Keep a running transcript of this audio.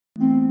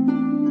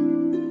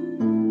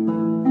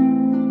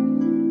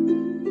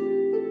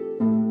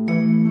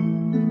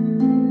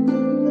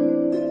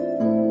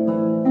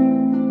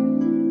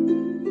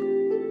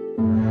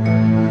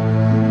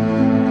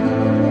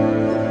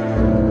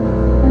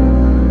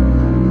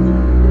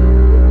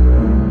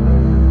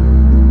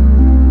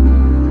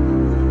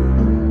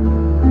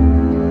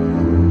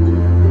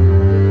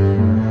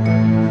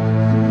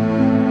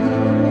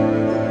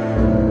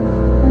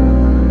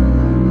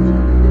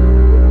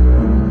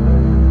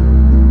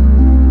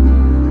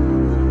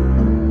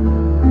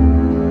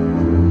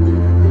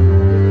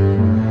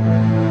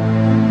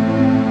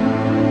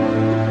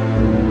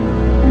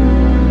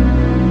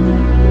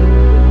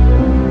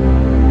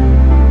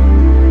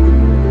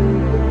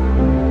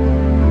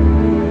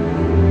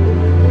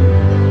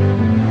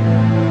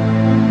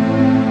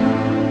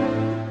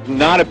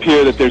not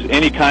appear that there's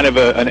any kind of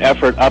an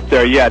effort up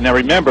there yet. Now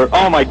remember,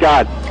 oh my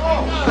God.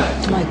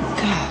 Oh my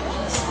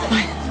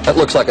God. That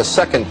looks like a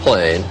second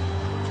plane.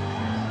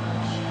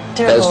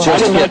 Terrible. I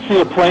did not see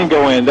a plane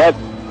go in. That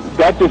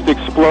just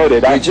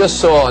exploded. I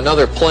just saw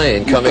another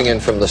plane coming in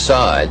from the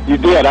side. You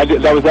did.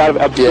 That was out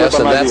of Yes,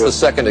 and that's view. the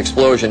second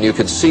explosion. You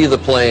could see the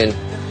plane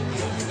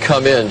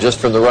come in just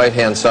from the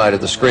right-hand side of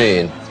the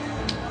screen.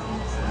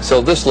 So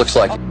this looks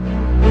like...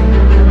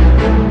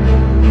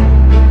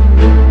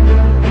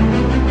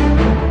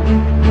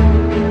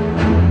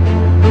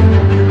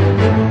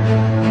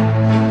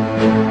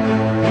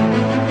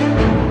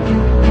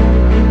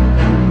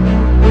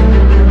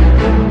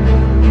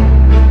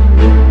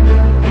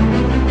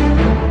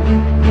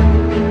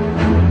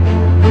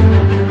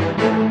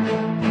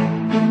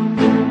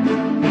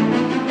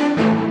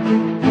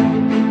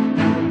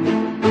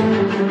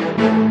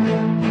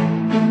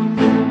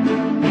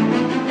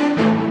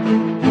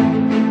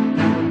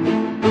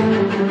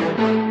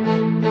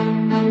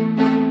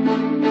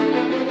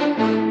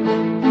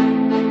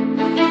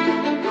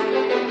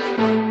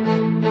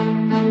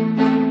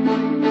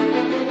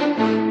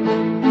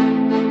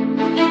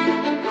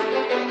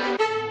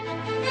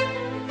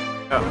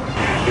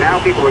 Now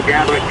people are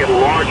gathering in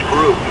large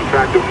groups. In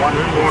fact, in one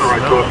corner,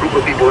 I saw a group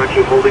of people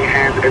actually holding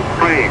hands and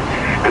praying.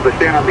 As I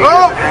stand on the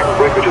Manhattan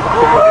Bridge, which is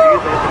closed, it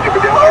is open to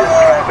pedestrian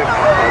traffic.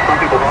 Some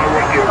people are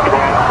already in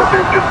cross, but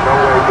there's just no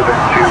way for them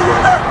to...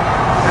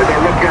 as I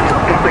look at it,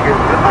 something is...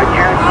 I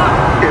can't...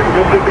 Is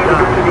this the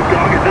building is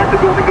going? Is that the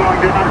building going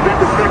down? Is that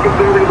the second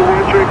building of the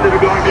World Trade Center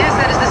going down? Yes,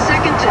 that is the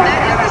second tower.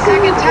 That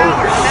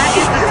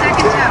is the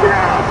second tower.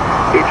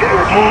 It's a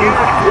huge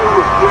group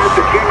of threads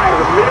that came out of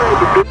the middle of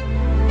the building.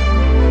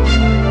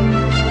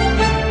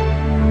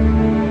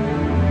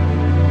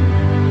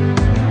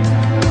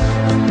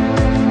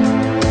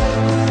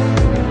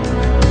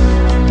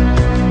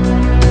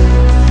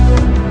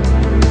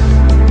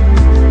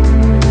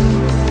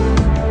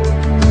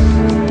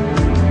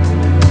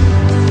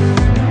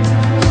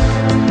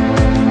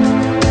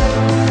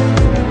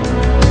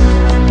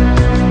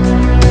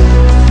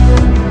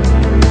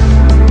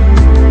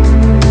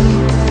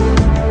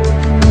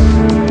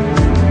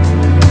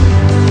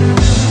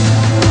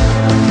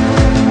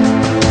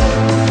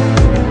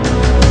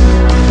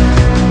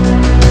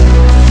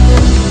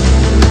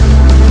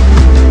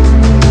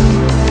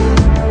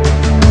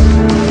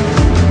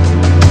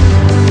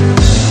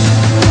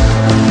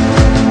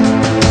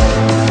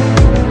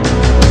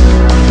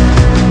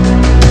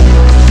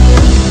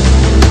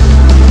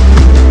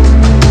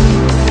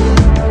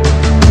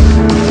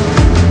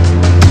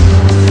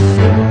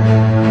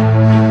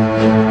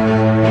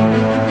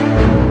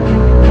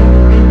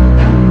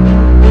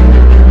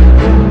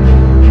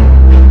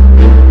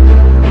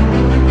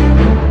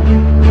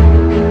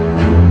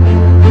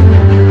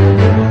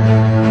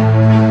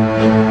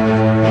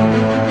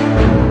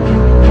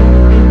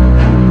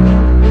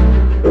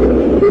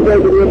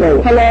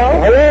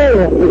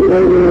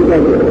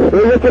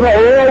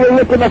 We're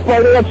looking at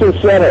Financial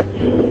Center.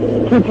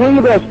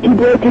 Between us, two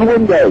broken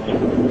windows.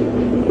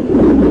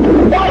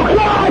 Oh,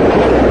 God!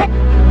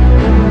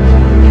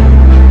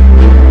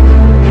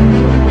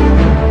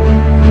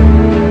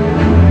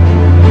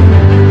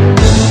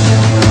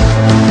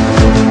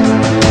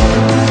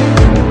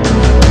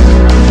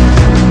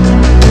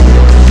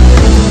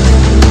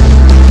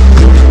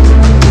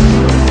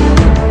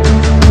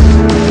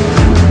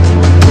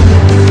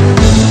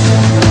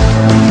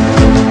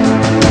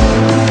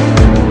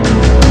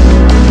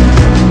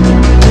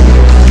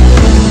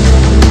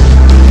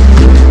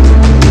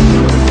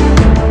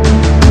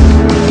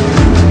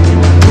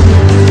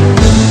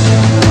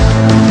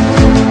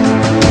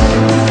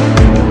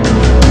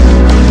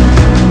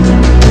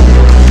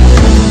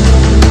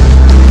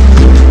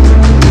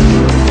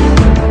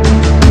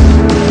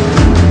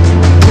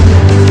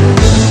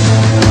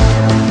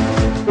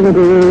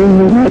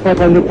 Up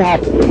on the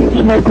top,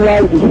 smoke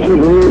rises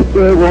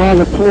we're on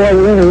the floor,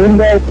 we're in a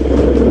window.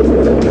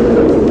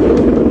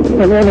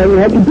 And then we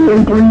have to do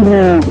in green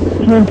now.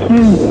 Can't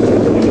see.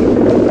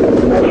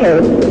 Okay.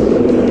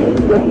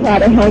 Just try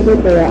to hang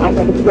it there. I'm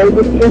going to stay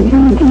with you.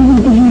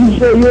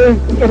 So you're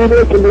in an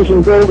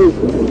air-conditioned building.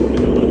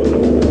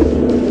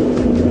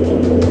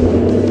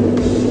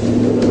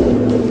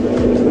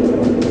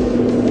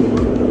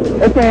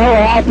 What the hell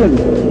happened?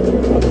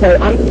 Okay,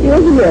 I'm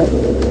still here.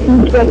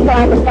 He's just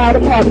trying to fight a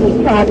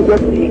department, trying to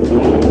get me.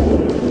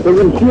 They're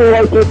going to kill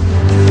like this.